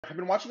I've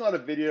been watching a lot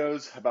of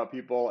videos about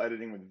people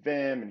editing with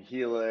Vim and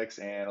Helix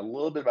and a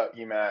little bit about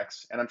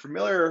Emacs, and I'm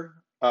familiar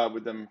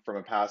with them from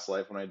a past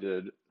life when I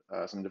did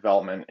some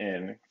development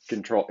in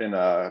control in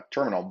a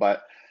terminal.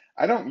 But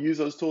I don't use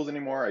those tools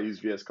anymore. I use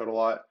VS Code a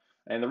lot,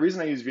 and the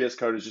reason I use VS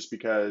Code is just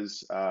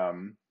because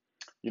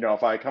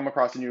if I come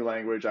across a new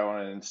language, I want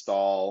to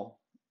install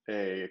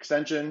a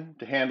extension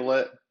to handle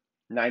it.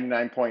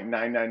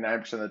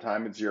 99.999% of the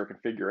time, it's zero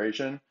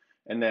configuration,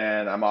 and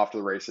then I'm off to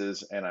the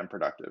races and I'm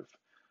productive.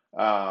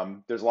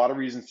 There's a lot of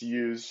reasons to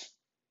use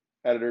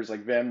editors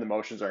like Vim. The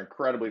motions are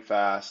incredibly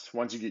fast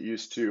once you get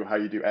used to how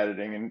you do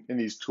editing in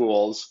these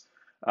tools.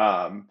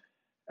 Um,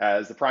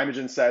 as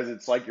ThePrimeagen says,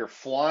 it's like you're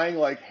flying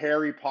like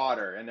Harry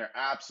Potter, and they're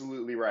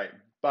absolutely right.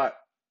 But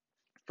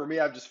for me,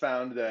 I've just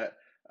found that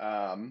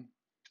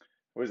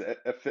what is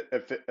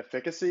it?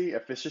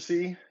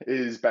 Efficacy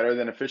is better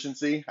than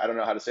efficiency. I don't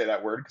know how to say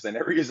that word because I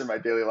never use it in my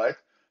daily life.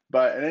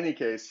 But in any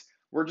case,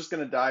 we're just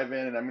going to dive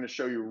in, and I'm going to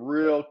show you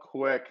real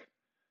quick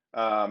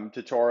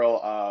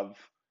tutorial of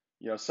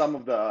some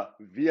of the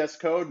VS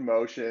Code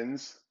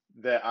motions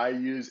that I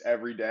use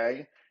every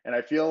day, and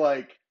I feel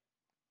like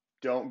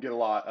don't get a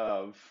lot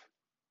of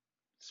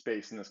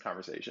space in this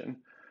conversation.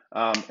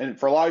 And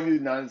for a lot of you,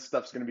 none of this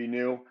stuff's going to be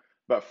new,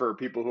 but for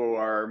people who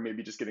are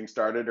maybe just getting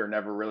started or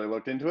never really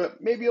looked into it,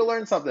 maybe you'll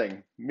learn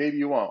something, maybe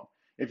you won't.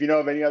 If you know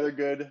of any other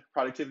good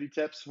productivity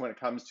tips when it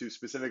comes to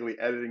specifically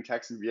editing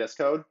text in VS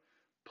Code,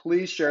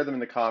 please share them in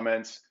the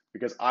comments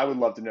because I would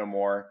love to know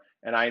more.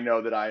 And I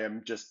know that I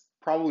am just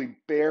probably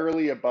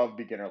barely above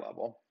beginner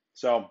level.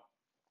 So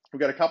we've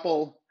got a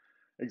couple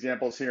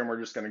examples here and we're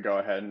just going to go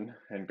ahead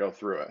and go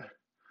through it.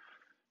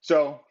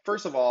 So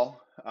first of all,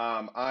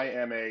 I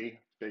am a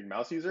big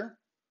mouse user.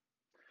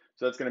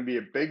 So that's going to be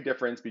a big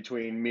difference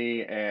between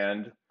me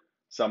and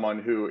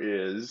someone who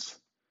is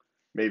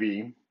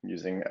maybe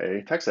using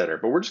a text editor.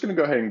 But we're just going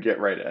to go ahead and get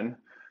right in.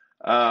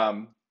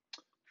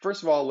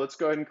 First of all, let's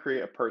go ahead and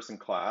create a person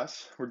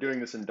class. We're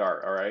doing this in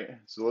Dart, all right?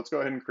 So let's go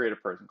ahead and create a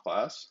person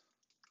class.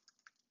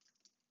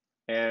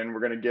 And we're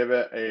going to give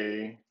it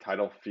a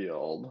title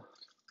field.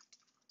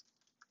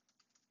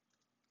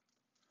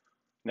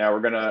 Now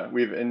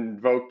we've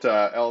invoked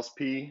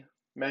LSP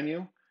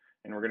menu,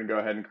 and we're going to go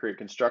ahead and create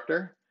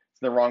constructor.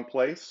 It's in the wrong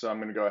place, so I'm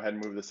going to go ahead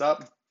and move this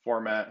up,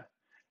 format,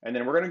 and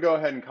then we're going to go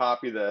ahead and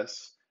copy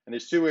this. And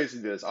there's two ways to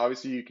do this.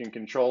 Obviously, you can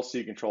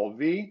Control-C,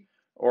 Control-V,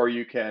 or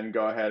you can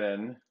go ahead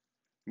and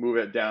move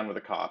it down with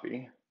a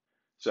copy.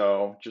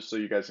 So just so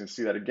you guys can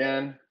see that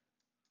again,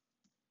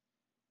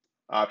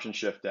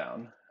 Option-Shift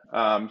down.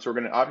 So we're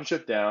going to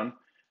Option-Shift down,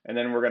 and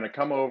then we're going to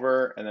come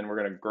over, and then we're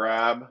going to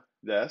grab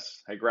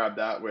this. I grab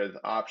that with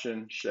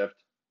Option-Shift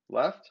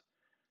left,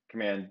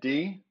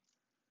 Command-D,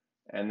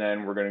 and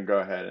then we're going to go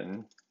ahead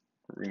and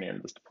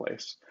rename this to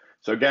place.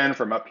 So again,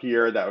 from up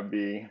here, that would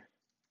be,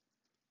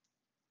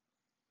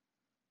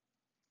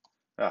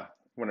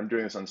 when I'm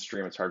doing this on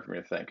stream, it's hard for me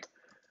to think.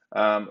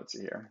 Let's see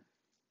here.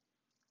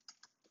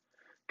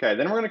 Okay,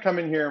 then we're going to come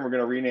in here and we're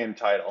going to rename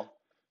title.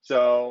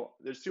 So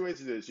there's two ways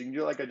to do this. You can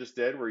do it like I just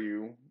did, where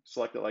you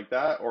select it like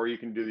that, or you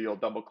can do the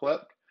old double click.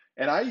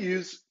 And I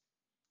use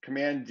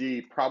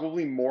Command-D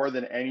probably more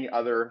than any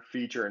other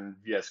feature in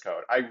VS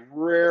Code. I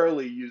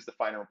rarely use the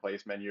find and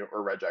replace menu or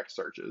regex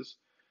searches.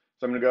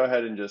 So I'm going to go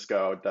ahead and just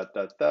go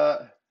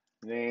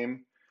name,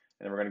 and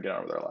then we're going to get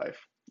on with our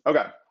life.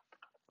 Okay,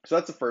 so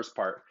that's the first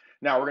part.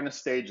 Now we're going to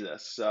stage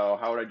this. So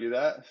how would I do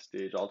that?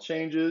 Stage all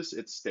changes,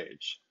 it's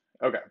stage.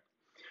 Okay.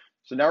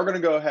 So now we're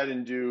going to go ahead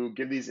and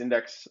give these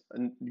index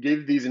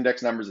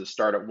numbers a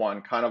start at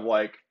 1, kind of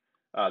like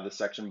the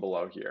section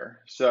below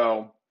here.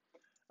 So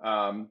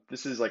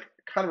this is like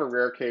kind of a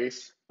rare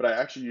case, but I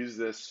actually use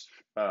this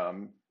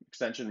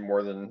extension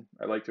more than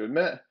I like to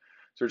admit.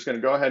 So we're just going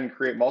to go ahead and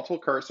create multiple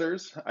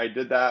cursors. I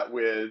did that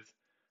with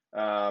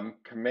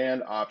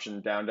Command Option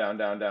down, down,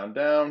 down, down,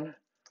 down.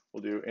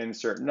 We'll do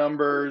insert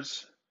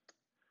numbers.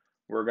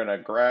 We're going to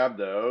grab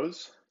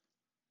those,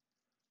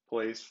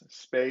 place,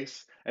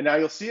 space. And now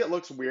you'll see it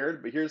looks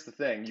weird, but here's the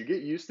thing. You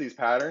get used to these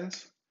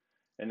patterns,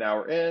 and now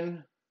we're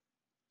in,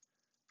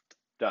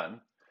 done.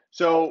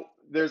 So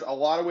there's a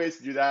lot of ways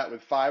to do that.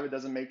 With 5, it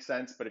doesn't make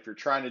sense, but if you're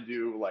trying to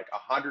do like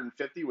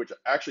 150, which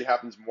actually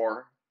happens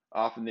more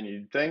often than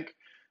you'd think,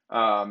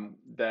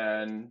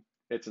 then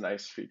it's a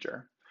nice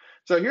feature.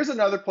 So here's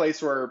another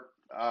place where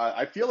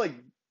I feel like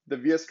the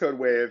VS Code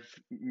way of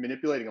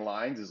manipulating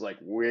lines is like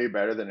way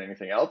better than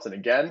anything else. And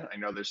again, I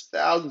know there's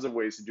thousands of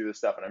ways to do this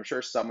stuff, and I'm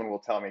sure someone will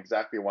tell me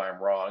exactly why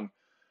I'm wrong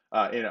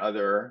in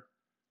other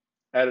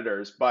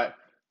editors, but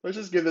let's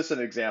just give this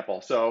an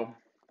example. So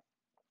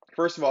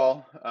first of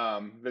all,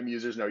 Vim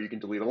users know you can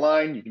delete a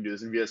line. You can do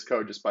this in VS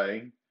Code just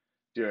by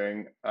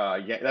doing,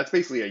 that's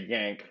basically a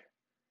yank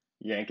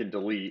and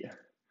delete.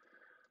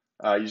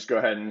 You just go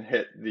ahead and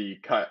hit the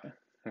cut.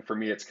 And for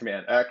me, it's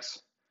Command X.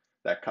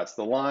 That cuts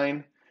the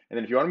line. And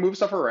then if you want to move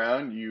stuff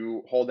around,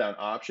 you hold down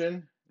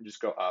Option and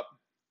just go up.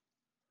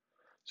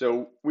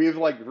 So we've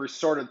like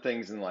resorted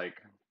things and like,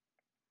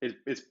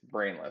 it's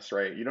brainless,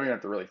 right? You don't even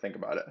have to really think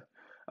about it.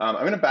 I'm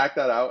going to back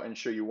that out and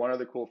show you one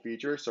other cool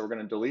feature. So we're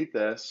going to delete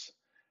this.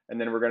 And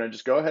then we're going to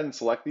just go ahead and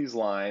select these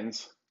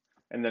lines,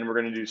 and then we're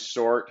going to do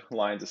sort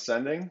lines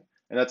ascending,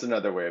 and that's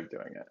another way of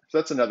doing it. So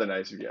that's another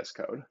nice VS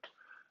Code.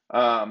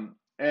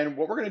 And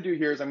what we're going to do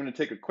here is I'm going to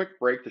take a quick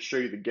break to show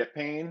you the Git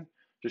pane,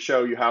 to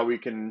show you how we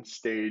can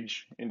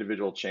stage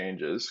individual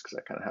changes, because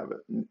I kind of have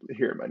it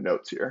here in my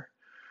notes here.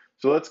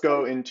 So let's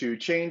go into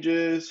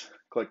changes,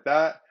 click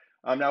that.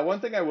 Now, one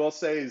thing I will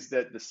say is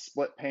that the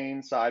split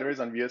pane sideways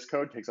on VS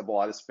Code takes up a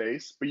lot of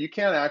space, but you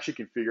can actually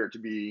configure it to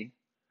be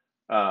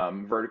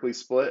vertically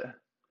split.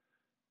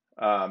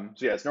 So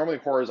yeah, it's normally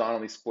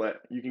horizontally split.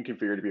 You can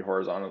configure to be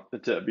horizontal,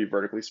 to be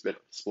vertically split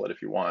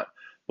if you want.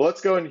 But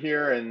let's go in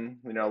here and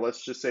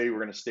let's just say we're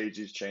going to stage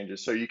these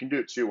changes. So you can do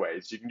it two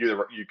ways. You can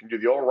do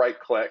the old right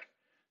click.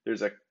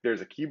 There's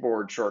a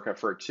keyboard shortcut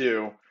for it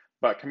too,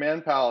 but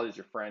Command Pal is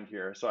your friend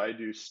here. So I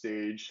do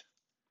stage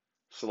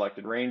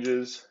selected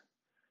ranges,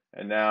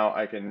 and now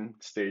I can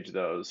stage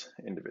those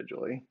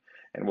individually.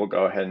 And we'll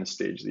go ahead and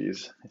stage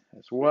these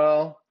as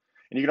well.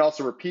 And you can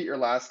also repeat your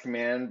last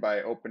command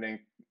by opening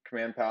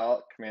Command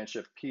Palette, Command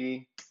Shift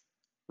P,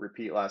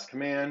 repeat last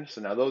command.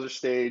 So now those are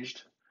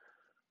staged,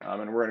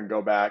 and we're going to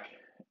go back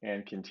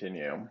and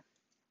continue.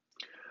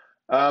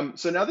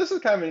 So now this is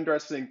kind of an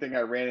interesting thing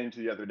I ran into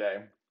the other day.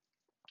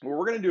 What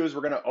we're going to do is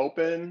we're going to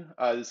open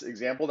this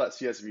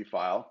example.csv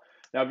file.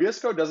 Now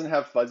VS Code doesn't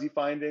have fuzzy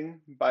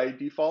finding by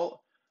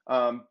default,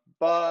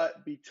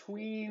 but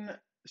between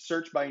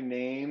search by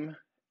name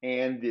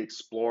and the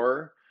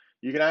Explorer,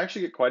 you can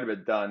actually get quite a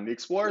bit done. The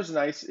Explorer is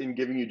nice in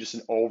giving you just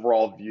an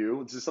overall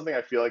view. This is something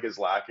I feel like is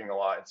lacking a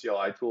lot in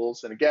CLI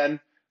tools. And again,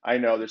 I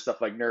know there's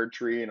stuff like Nerd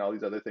Tree and all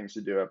these other things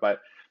to do it, but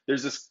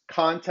there's this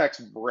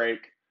context break,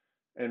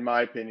 in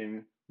my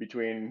opinion,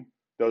 between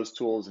those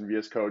tools and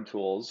VS Code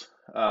tools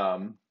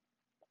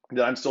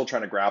that I'm still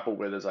trying to grapple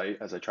with as I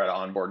try to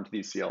onboard into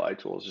these CLI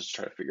tools, just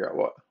to try to figure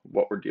out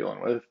what we're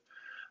dealing with.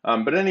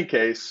 But in any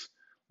case,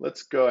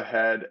 let's go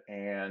ahead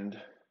and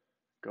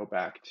go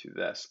back to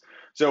this.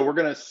 So we're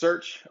going to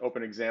search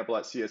open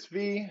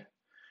example.csv.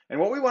 And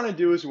what we want to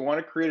do is we want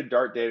to create a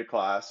Dart data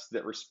class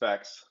that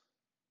respects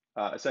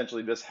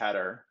essentially this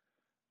header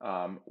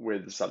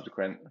with the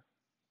subsequent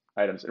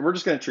items. And we're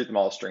just going to treat them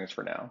all as strings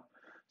for now.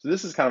 So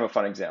this is kind of a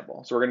fun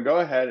example. So we're going to go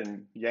ahead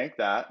and yank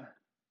that.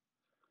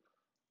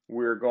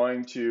 We're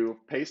going to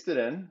paste it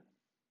in.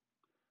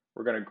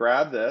 We're going to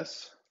grab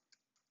this.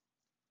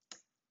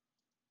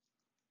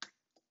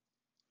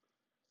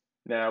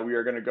 Now we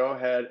are going to go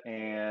ahead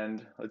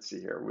and let's see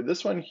here. With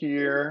this one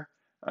here,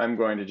 I'm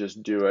going to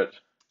just do it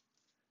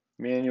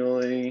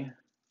manually.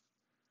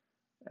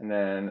 And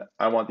then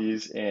I want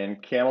these in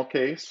camel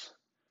case.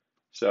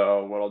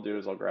 So what I'll do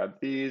is I'll grab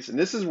these. And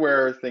this is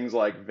where things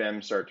like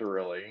Vim start to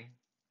really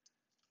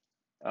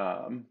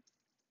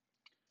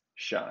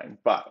shine.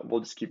 But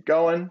we'll just keep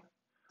going.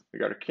 We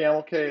go to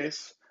camel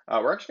case.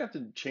 We're actually going to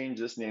have to change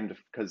this name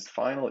because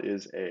final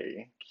is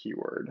a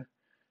keyword.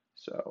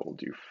 So we'll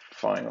do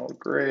final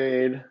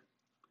grade.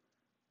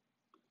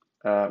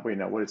 Wait,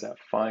 no, what is that?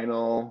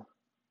 Final.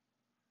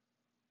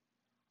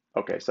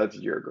 Okay, so that's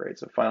year grade.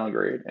 So final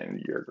grade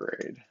and year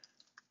grade.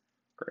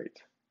 Great.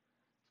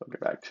 So I'll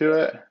get back to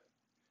it.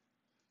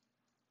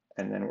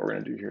 And then what we're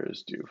going to do here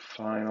is do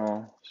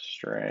final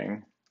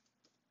string.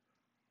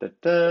 And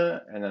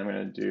then I'm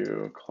going to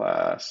do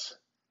class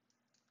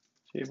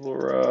table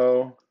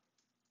row.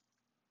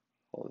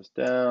 Pull this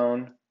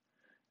down.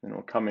 And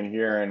we'll come in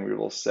here and we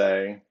will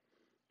say,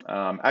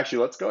 actually,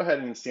 let's go ahead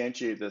and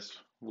instantiate this.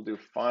 We'll do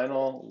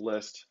final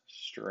list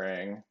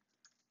string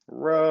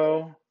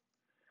row.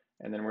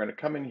 And then we're going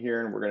to come in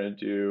here and we're going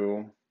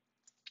to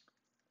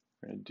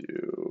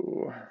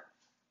do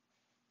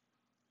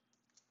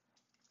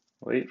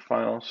late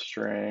final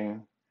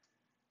string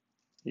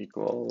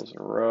equals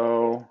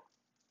row,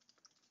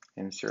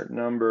 insert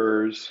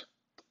numbers.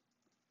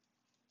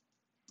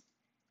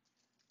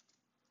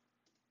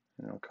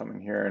 And we'll come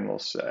in here and we'll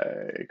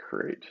say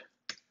create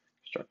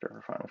constructor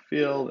for final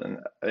field. And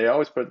they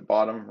always put at the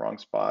bottom, wrong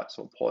spot.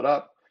 So we'll pull it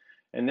up.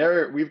 And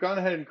there we've gone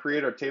ahead and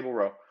created our table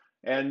row.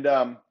 And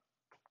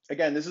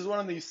again, this is one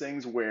of these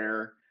things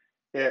where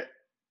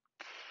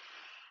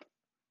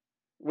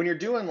when you're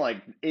doing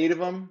like 8 of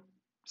them,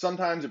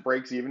 sometimes it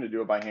breaks even to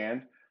do it by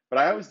hand. But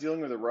I was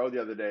dealing with a row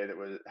the other day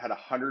that had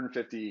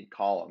 150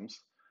 columns.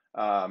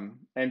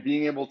 And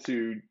being able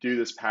to do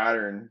this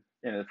pattern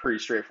in a pretty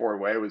straightforward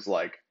way was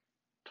like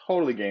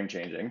totally game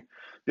changing.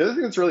 The other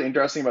thing that's really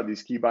interesting about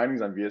these key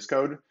bindings on VS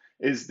Code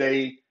is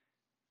they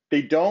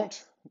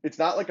don't, it's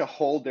not like a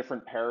whole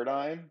different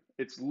paradigm.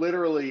 It's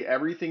literally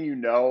everything you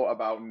know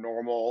about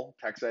normal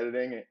text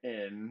editing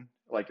in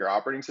like your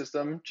operating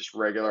system, just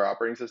regular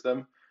operating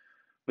system.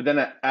 But then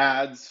it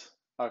adds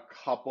a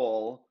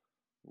couple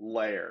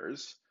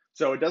layers.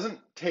 So it doesn't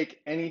take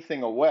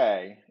anything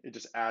away, it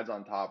just adds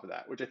on top of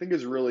that, which I think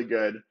is really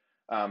good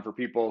for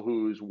people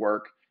whose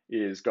work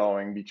is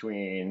going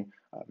between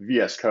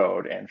VS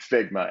Code and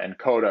Figma and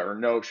Coda or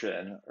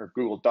Notion or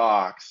Google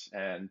Docs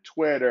and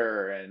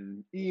Twitter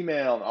and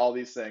email and all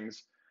these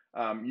things.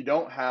 You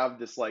don't have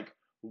this like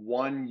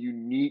one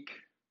unique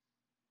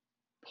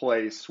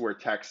place where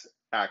text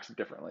acts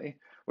differently.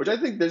 which I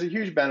think there's a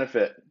huge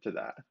benefit to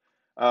that.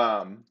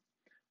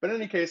 But in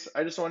any case,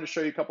 I just wanted to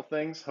show you a couple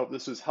things. Hope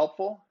this was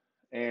helpful.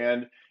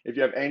 And if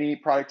you have any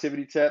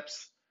productivity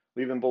tips,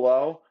 leave them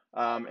below.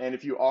 And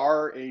if you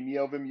are a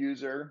neovim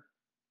user,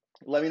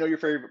 let me know your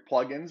favorite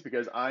plugins,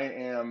 because I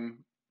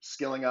am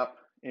skilling up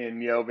in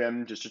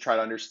neovim just to try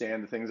to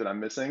understand the things that I'm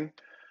missing.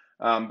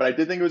 But I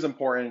did think it was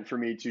important for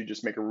me to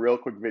just make a real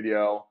quick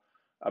video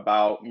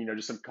about,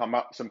 just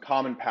some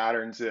common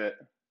patterns that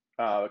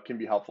can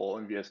be helpful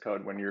in VS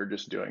Code when you're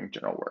just doing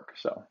general work.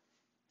 So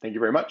thank you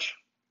very much.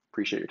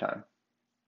 Appreciate your time.